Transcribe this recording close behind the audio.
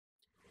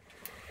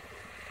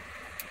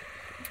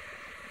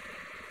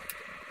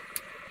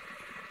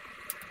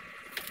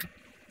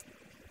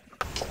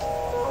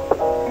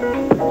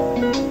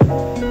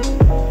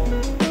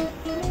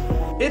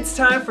It's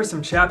time for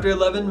some Chapter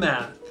 11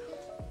 math.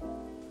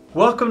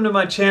 Welcome to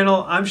my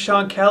channel. I'm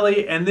Sean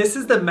Kelly, and this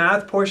is the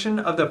math portion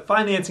of the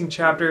financing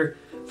chapter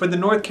for the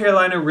North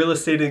Carolina real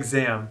estate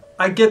exam.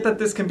 I get that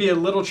this can be a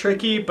little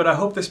tricky, but I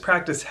hope this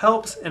practice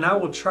helps and I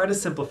will try to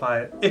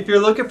simplify it. If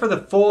you're looking for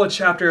the full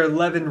Chapter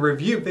 11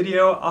 review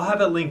video, I'll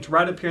have it linked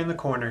right up here in the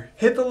corner.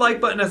 Hit the like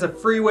button as a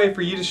free way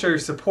for you to show your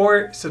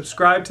support.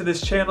 Subscribe to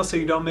this channel so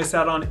you don't miss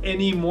out on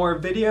any more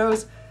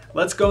videos.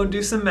 Let's go and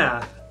do some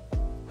math.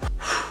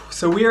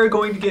 So we are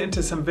going to get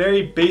into some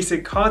very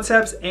basic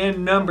concepts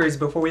and numbers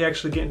before we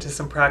actually get into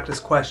some practice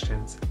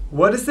questions.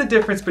 What is the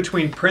difference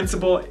between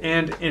principal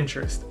and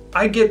interest?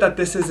 I get that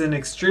this is an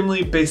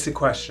extremely basic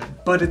question,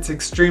 but it's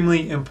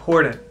extremely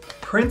important.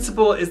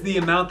 Principal is the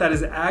amount that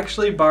is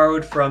actually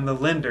borrowed from the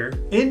lender.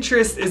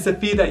 Interest is the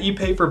fee that you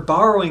pay for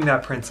borrowing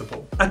that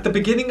principal. At the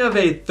beginning of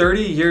a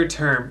 30-year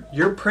term,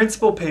 your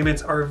principal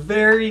payments are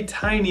very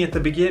tiny at the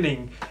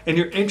beginning and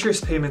your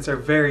interest payments are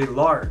very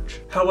large.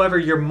 However,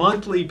 your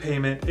monthly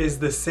payment is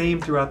the same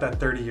throughout that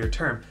 30-year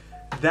term.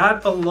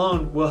 That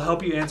alone will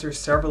help you answer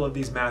several of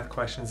these math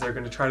questions they're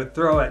going to try to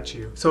throw at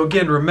you. So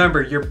again,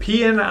 remember, your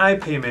P&I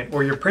payment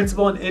or your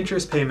principal and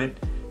interest payment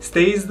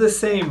stays the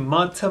same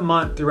month to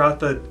month throughout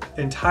the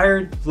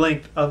entire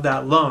length of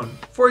that loan.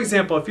 For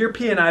example, if your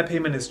P&I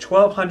payment is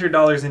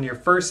 $1,200 in your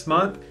first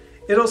month,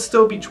 it'll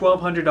still be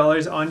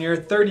 $1,200 on your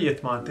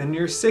 30th month and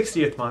your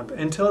 60th month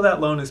until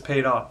that loan is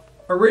paid off.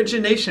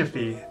 Origination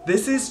fee.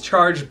 This is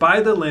charged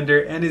by the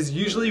lender and is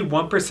usually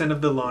 1%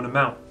 of the loan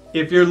amount.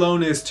 If your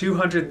loan is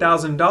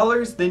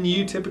 $200,000, then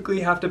you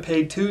typically have to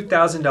pay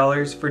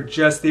 $2,000 for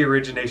just the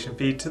origination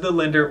fee to the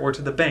lender or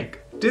to the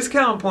bank.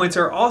 Discount points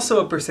are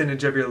also a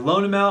percentage of your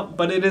loan amount,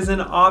 but it is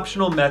an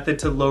optional method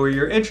to lower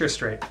your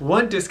interest rate.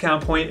 One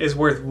discount point is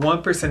worth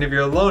 1% of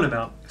your loan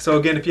amount. So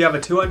again, if you have a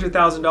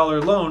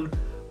 $200,000 loan,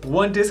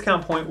 one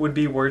discount point would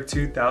be worth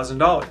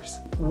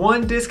 $2,000.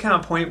 One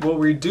discount point will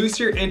reduce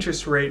your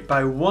interest rate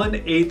by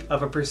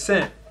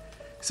 1/8%.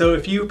 So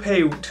if you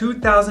pay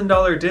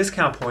 $2,000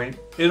 discount point,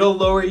 it'll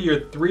lower your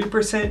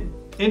 3%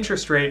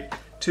 interest rate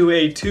to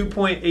a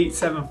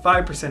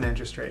 2.875%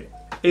 interest rate.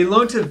 A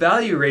loan to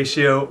value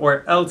ratio,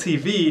 or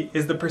LTV,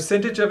 is the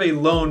percentage of a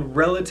loan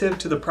relative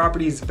to the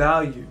property's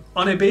value.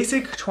 On a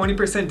basic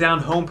 20% down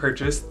home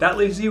purchase, that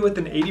leaves you with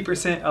an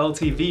 80%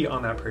 LTV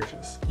on that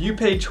purchase. You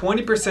pay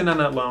 20% on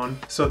that loan,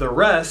 so the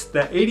rest,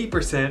 that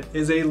 80%,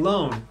 is a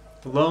loan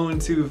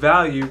to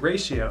value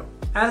ratio.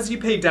 As you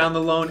pay down the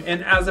loan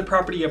and as the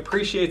property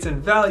appreciates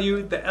in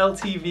value, the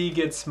LTV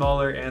gets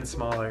smaller and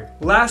smaller.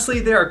 Lastly,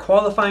 there are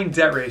qualifying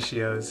debt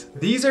ratios.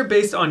 These are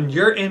based on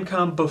your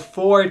income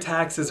before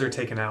taxes are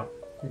taken out.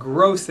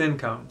 Gross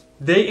income.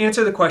 They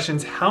answer the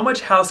questions, how much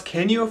house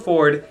can you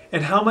afford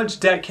and how much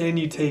debt can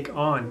you take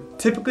on?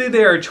 Typically,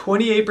 they are a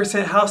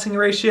 28% housing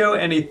ratio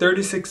and a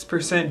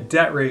 36%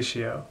 debt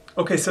ratio.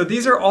 Okay, so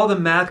these are all the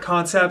math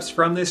concepts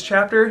from this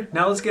chapter.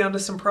 Now let's get on to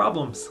some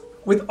problems.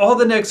 With all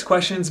the next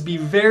questions, be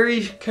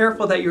very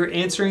careful that you're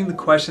answering the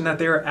question that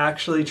they are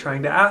actually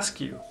trying to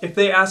ask you. If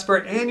they ask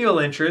for annual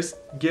interest,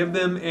 give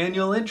them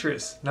annual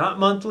interest, not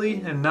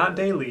monthly and not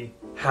daily.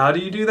 How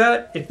do you do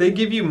that? If they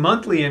give you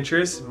monthly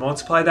interest,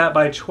 multiply that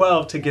by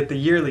 12 to get the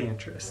yearly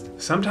interest.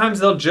 Sometimes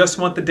they'll just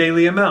want the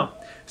daily amount.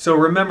 So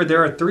remember,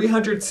 there are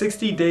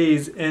 360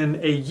 days in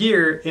a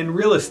year in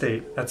real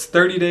estate. That's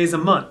 30 days a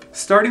month.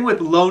 Starting with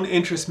loan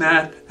interest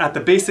math at the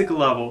basic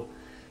level,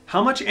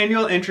 how much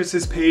annual interest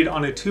is paid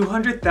on a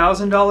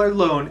 $200,000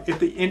 loan if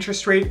the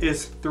interest rate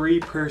is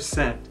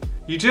 3%?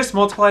 You just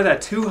multiply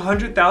that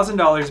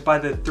 $200,000 by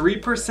the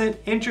 3%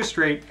 interest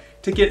rate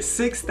to get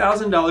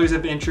 $6,000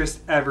 of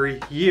interest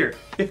every year.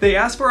 If they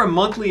ask for a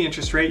monthly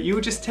interest rate, you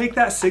would just take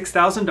that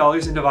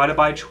 $6,000 and divide it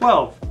by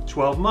 12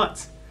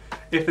 months.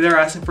 If they're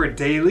asking for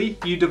daily,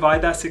 you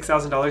divide that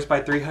 $6,000 by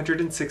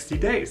 360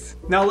 days.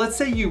 Now let's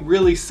say you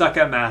really suck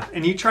at math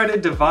and you try to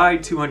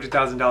divide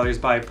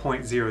 $200,000 by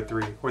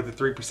 0.03 or the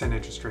 3%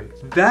 interest rate.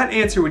 That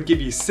answer would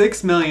give you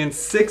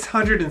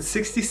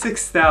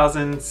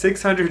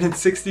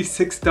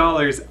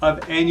 $6,666,666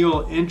 of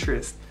annual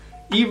interest.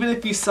 Even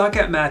if you suck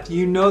at math,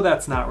 you know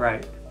that's not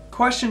right.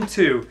 Question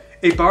 2.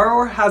 A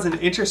borrower has an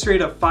interest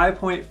rate of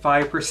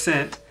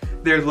 5.5%.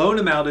 Their loan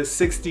amount is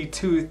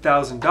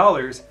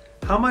 $62,000.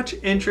 How much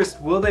interest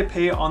will they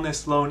pay on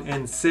this loan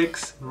in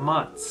 6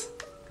 months?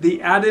 They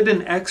added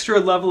an extra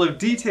level of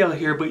detail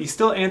here, but you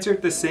still answer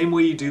it the same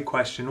way you do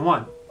question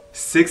 1.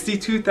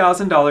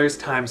 $62,000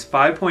 times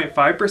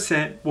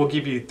 5.5% will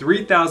give you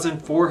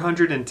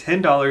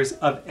 $3,410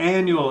 of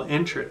annual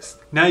interest.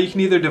 Now you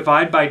can either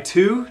divide by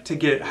 2 to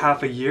get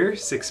half a year,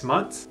 6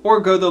 months, or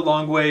go the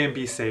long way and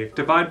be safe.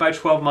 Divide by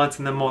 12 months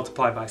and then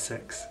multiply by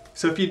 6.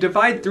 So if you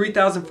divide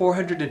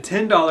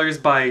 $3,410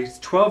 by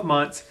 12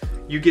 months,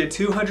 you get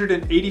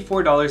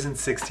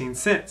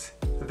 $284.16.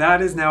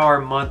 That is now our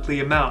monthly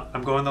amount.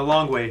 I'm going the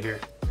long way here.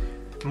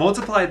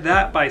 Multiply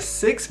that by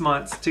 6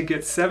 months to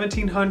get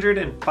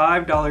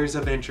 $1,705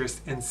 of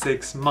interest in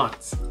 6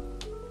 months.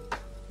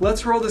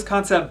 Let's roll this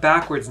concept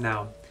backwards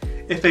now.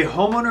 If a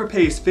homeowner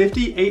pays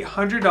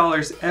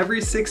 $5,800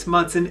 every 6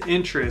 months in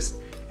interest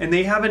and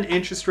they have an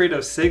interest rate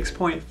of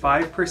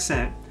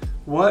 6.5%,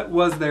 what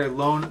was their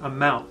loan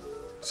amount?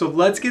 So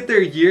let's get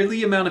their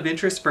yearly amount of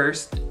interest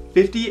first.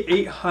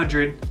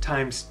 5,800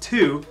 times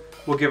 2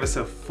 will give us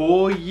a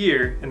full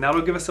year, and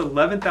that'll give us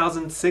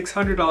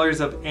 $11,600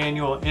 of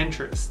annual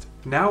interest.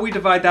 Now we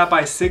divide that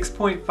by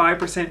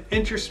 6.5%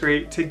 interest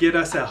rate to get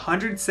us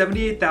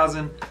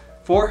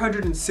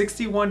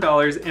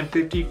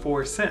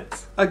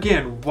 $178,461.54.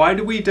 Again, why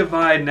do we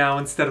divide now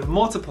instead of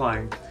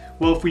multiplying?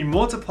 Well, if we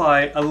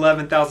multiply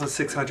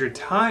 11,600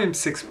 times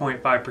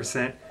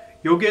 6.5%,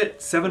 you'll get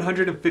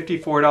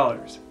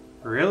 $754.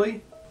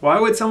 Really? Why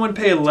would someone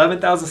pay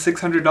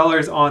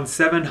 $11,600 on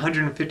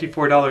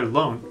 $754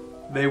 loan?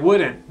 They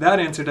wouldn't. That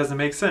answer doesn't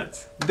make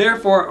sense.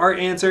 Therefore, our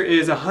answer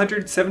is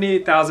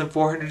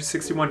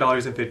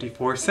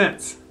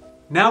 $178,461.54.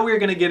 Now we're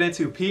going to get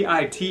into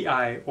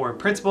PITI, or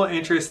principal,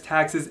 interest,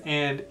 taxes,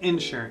 and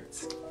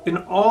insurance. In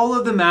all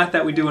of the math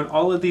that we do in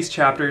all of these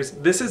chapters,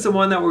 this is the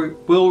one that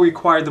will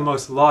require the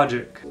most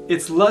logic.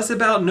 It's less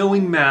about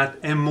knowing math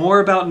and more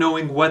about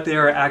knowing what they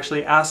are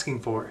actually asking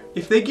for.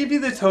 If they give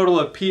you the total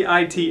of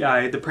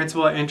PITI, the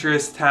principal,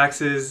 interest,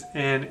 taxes,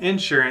 and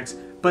insurance,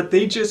 but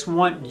they just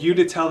want you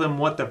to tell them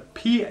what the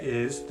P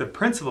is, the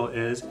principal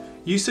is,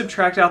 you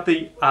subtract out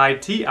the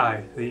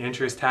ITI, the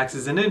interest,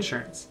 taxes, and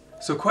insurance.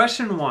 So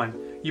question 1,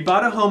 you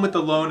bought a home with a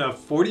loan of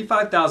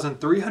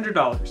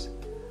 $45,300.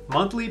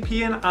 Monthly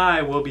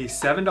P&I will be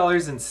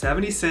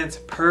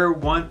 $7.70 per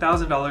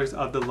 $1,000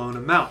 of the loan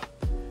amount.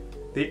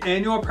 The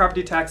annual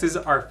property taxes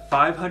are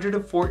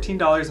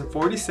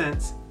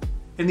 $514.40,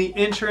 and the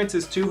insurance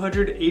is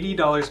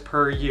 $280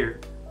 per year.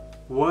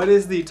 What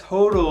is the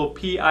total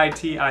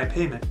PITI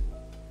payment?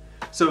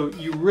 So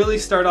you really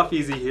start off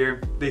easy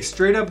here. They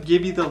straight up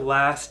give you the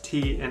last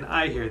T and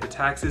I here, the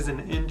taxes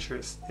and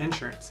insurance.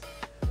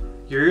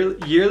 Your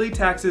yearly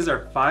taxes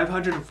are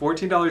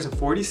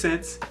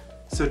 $514.40.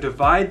 So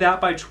divide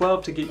that by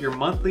 12 to get your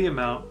monthly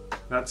amount.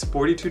 That's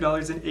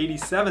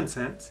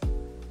 $42.87.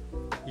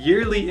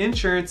 Yearly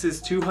insurance is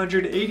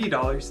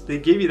 $280. They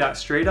give you that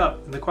straight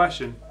up in the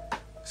question.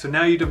 So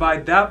now you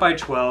divide that by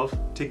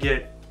 12 to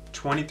get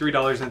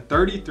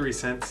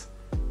 $23.33.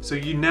 So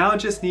you now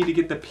just need to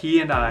get the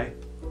P&I.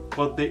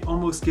 Well, they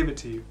almost give it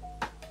to you.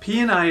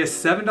 P&I is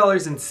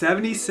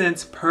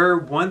 $7.70 per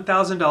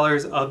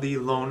 $1,000 of the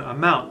loan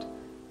amount.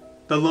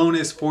 The loan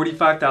is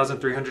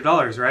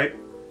 $45,300, right?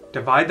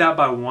 Divide that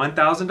by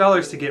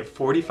 $1,000 to get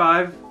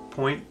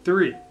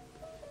 45.3.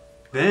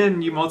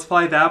 Then you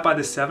multiply that by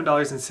the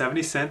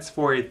 $7.70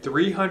 for a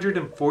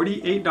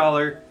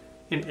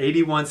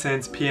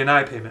 $348.81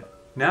 P&I payment.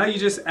 Now you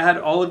just add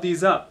all of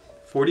these up.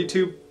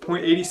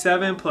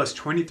 42.87 plus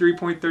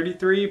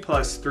 23.33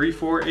 plus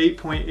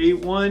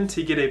 348.81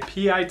 to get a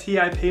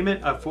PITI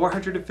payment of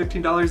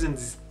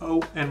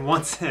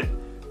 $415.01.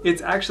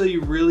 It's actually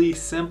really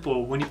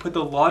simple when you put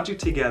the logic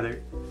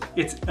together.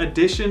 It's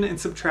addition and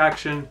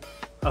subtraction,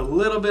 a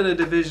little bit of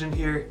division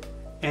here,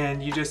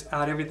 and you just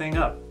add everything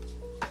up.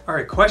 All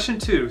right, question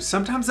 2.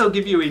 Sometimes they'll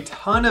give you a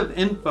ton of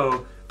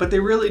info, but they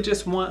really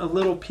just want a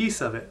little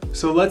piece of it.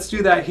 So let's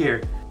do that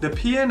here. The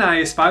P&I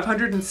is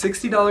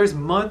 $560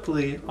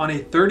 monthly on a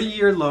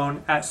 30-year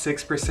loan at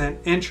 6%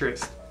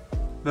 interest.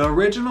 The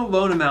original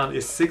loan amount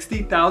is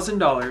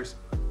 $60,000.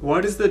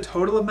 What is the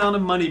total amount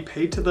of money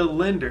paid to the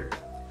lender?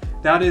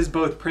 That is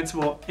both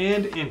principal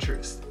and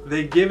interest.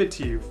 They give it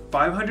to you.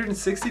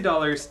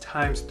 $560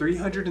 times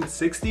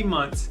 360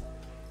 months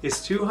is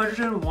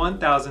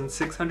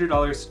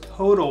 $201,600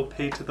 total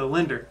paid to the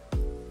lender.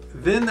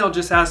 Then they'll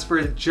just ask for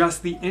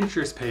just the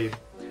interest paid.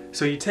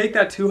 So you take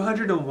that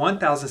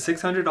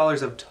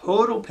 $201,600 of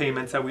total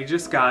payments that we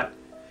just got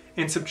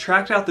and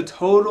subtract out the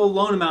total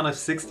loan amount of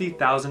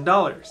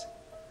 $60,000.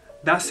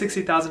 That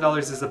 $60,000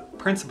 is the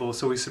principal,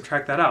 so we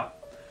subtract that out.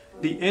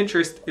 The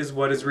interest is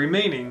what is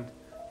remaining.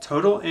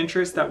 Total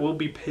interest that will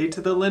be paid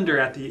to the lender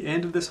at the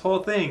end of this whole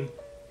thing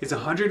is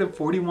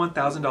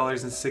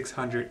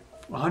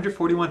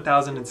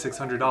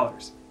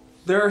 $141,600.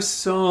 There are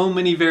so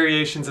many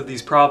variations of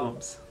these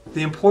problems.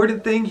 The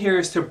important thing here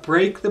is to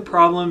break the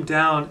problem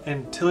down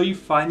until you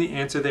find the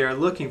answer they are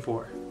looking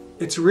for.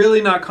 It's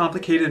really not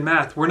complicated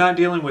math. We're not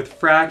dealing with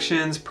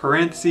fractions,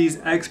 parentheses,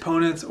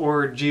 exponents,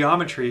 or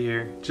geometry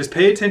here. Just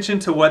pay attention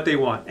to what they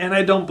want. And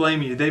I don't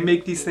blame you. They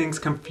make these things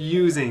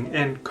confusing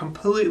and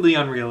completely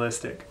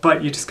unrealistic.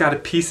 But you just gotta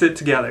piece it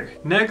together.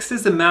 Next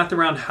is the math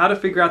around how to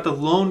figure out the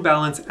loan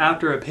balance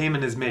after a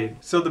payment is made.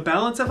 So the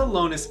balance of a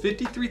loan is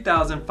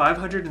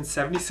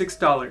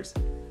 $53,576.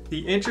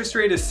 The interest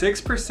rate is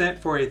 6%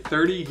 for a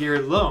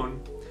 30-year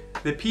loan.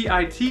 The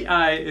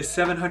PITI is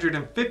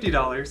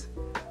 $750.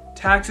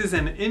 Taxes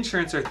and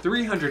insurance are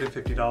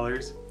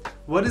 $350.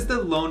 What is the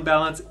loan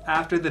balance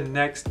after the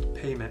next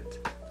payment?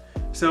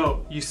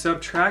 So you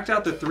subtract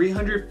out the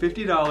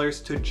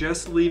 $350 to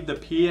just leave the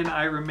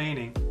P&I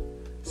remaining.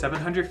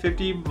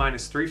 $750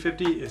 minus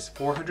 $350 is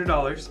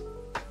 $400.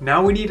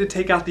 Now we need to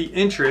take out the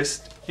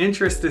interest.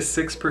 Interest is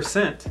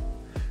 6%.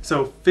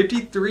 So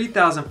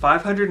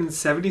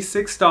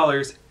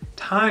 $53,576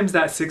 times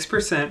that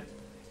 6%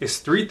 is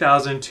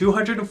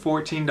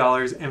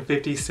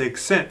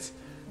 $3,214.56.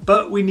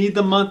 But we need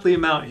the monthly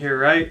amount here,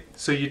 right?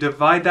 So you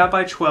divide that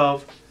by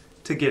 12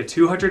 to get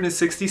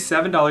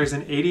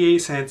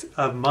 $267.88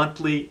 of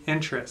monthly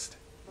interest.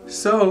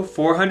 So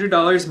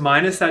 $400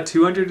 minus that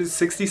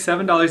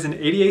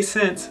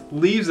 $267.88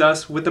 leaves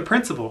us with the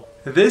principal.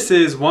 This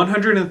is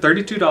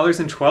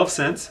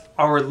 $132.12.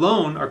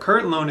 Our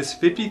current loan is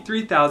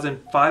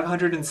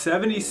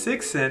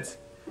 $53,576.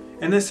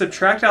 And then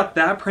subtract out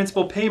that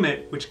principal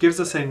payment, which gives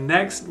us a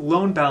next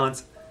loan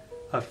balance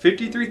of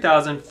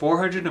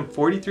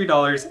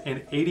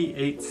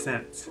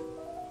 $53,443.88.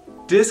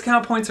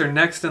 Discount points are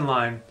next in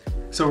line.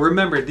 So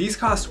remember, these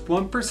cost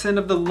 1%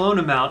 of the loan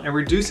amount and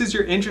reduces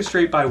your interest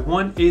rate by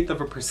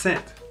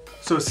 1/8%.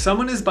 So if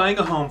someone is buying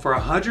a home for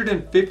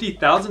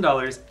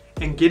 $150,000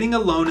 and getting a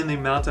loan in the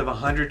amount of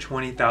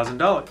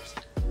 $120,000,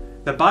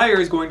 the buyer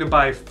is going to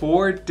buy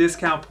 4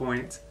 discount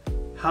points.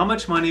 How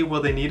much money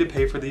will they need to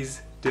pay for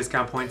these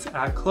discount points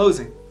at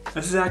closing?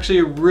 This is actually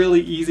a really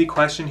easy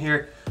question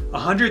here.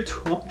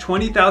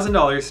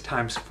 $120,000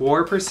 times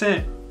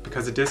 4%,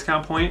 because a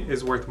discount point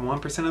is worth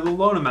 1% of the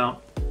loan amount.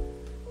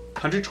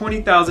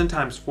 $120,000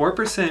 times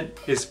 4%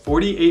 is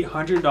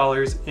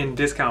 $4,800 in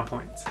discount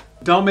points.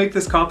 Don't make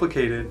this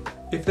complicated.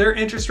 If their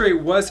interest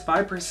rate was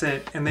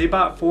 5% and they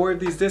bought 4 of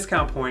these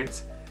discount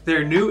points,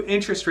 their new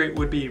interest rate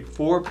would be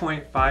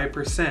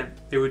 4.5%.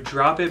 It would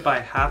drop it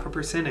by 0.5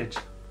 percentage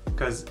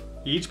because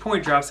each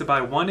point drops it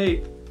by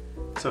 1/8.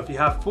 So if you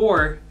have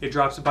 4, it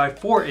drops it by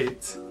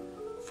 4/8.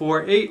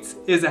 4/8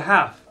 is a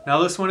half.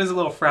 Now this one is a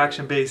little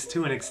fraction based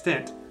to an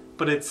extent,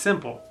 but it's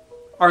simple.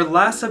 Our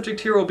last subject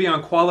here will be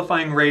on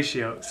qualifying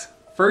ratios.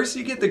 First,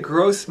 you get the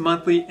gross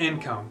monthly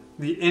income,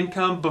 the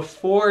income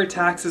before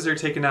taxes are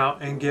taken out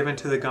and given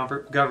to the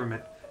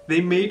government. They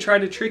may try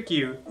to trick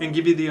you and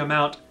give you the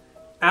amount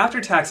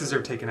after taxes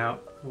are taken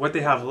out, what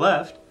they have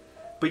left,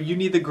 but you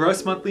need the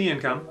gross monthly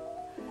income.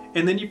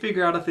 And then you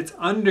figure out if it's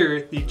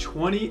under the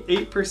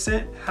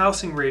 28%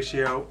 housing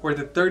ratio or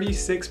the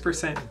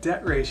 36%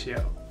 debt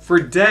ratio. For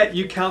debt,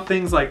 you count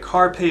things like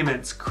car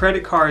payments,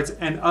 credit cards,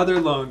 and other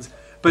loans,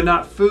 but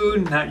not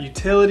food, not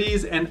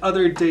utilities, and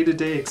other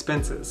day-to-day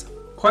expenses.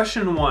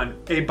 Question 1.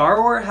 A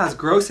borrower has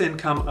gross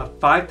income of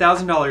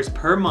 $5,000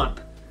 per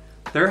month.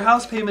 Their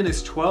house payment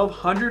is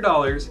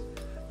 $1,200.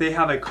 They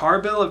have a car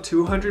bill of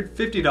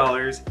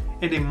 $250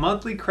 and a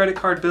monthly credit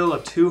card bill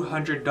of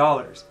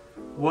 $200.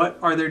 What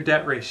are their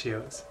debt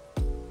ratios?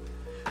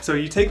 So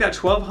you take that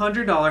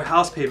 $1,200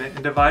 house payment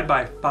and divide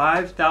by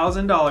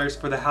 $5,000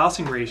 for the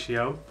housing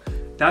ratio.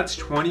 That's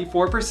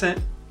 24%.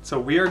 So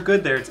we are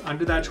good there. It's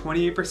under that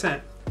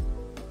 28%.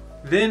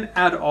 Then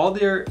add all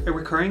their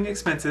recurring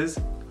expenses,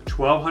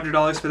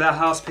 $1,200 for that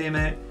house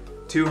payment,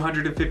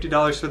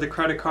 $250 for the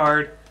credit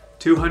card,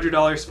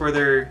 $200 for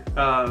their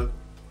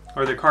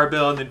car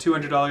bill, and then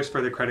 $200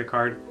 for the credit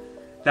card.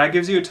 That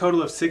gives you a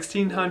total of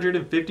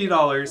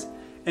 $1,650,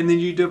 and then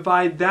you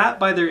divide that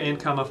by their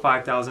income of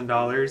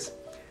 $5,000.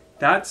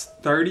 That's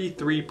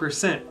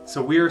 33%.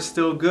 So we are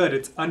still good.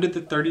 It's under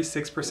the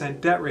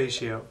 36% debt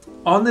ratio.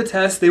 On the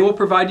test, they will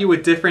provide you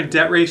with different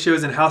debt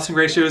ratios and housing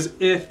ratios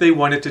if they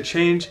want it to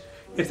change.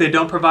 If they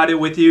don't provide it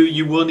with you,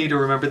 you will need to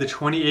remember the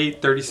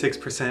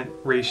 28-36%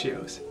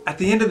 ratios. At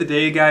the end of the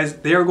day, guys,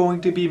 they are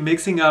going to be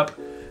mixing up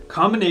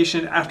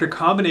combination after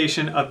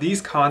combination of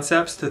these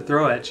concepts to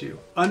throw at you.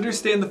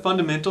 Understand the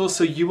fundamentals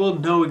so you will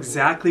know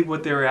exactly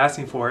what they were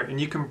asking for, and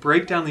you can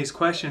break down these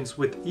questions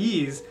with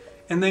ease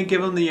and then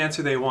give them the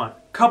answer they want.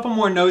 Couple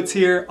more notes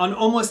here. On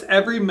almost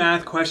every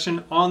math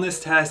question on this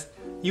test,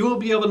 you will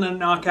be able to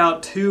knock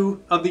out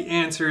 2 of the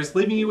answers,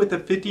 leaving you with a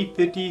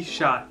 50-50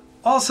 shot.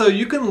 Also,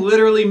 you can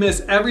literally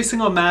miss every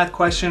single math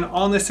question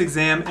on this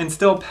exam and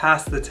still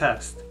pass the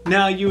test.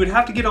 Now, you would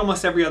have to get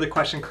almost every other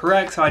question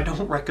correct, so I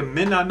don't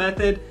recommend that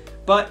method,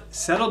 but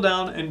settle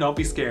down and don't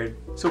be scared.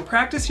 So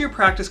practice your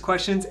practice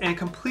questions and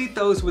complete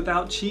those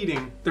without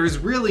cheating. There's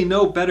really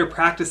no better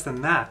practice than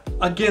that.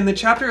 Again, the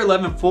Chapter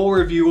 11 full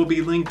review will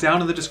be linked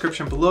down in the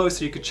description below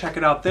so you can check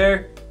it out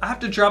there. I have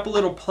to drop a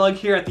little plug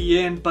here at the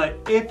end, but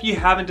if you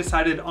haven't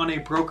decided on a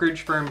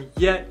brokerage firm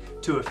yet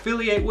to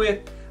affiliate with,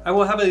 I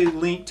will have a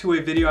link to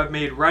a video I've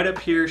made right up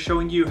here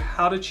showing you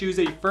how to choose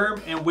a firm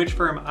and which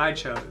firm I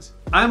chose.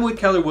 I'm with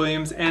Keller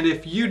Williams, and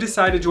if you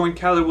decide to join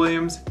Keller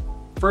Williams,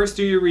 first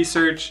do your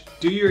research,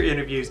 do your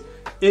interviews.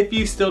 If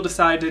you still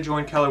decide to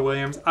join Keller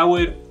Williams, I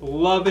would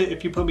love it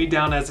if you put me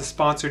down as a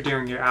sponsor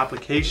during your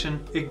application.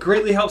 It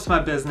greatly helps my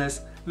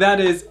business. That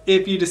is,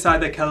 if you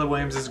decide that Keller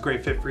Williams is a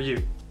great fit for you.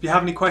 If you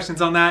have any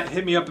questions on that,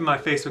 hit me up in my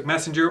Facebook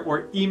Messenger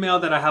or email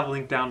that I have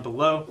linked down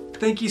below.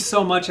 Thank you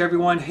so much,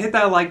 everyone. Hit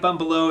that like button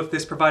below if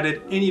this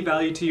provided any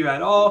value to you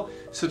at all.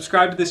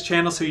 Subscribe to this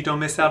channel so you don't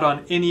miss out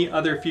on any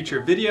other future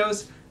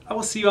videos. I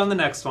will see you on the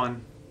next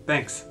one.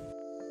 Thanks.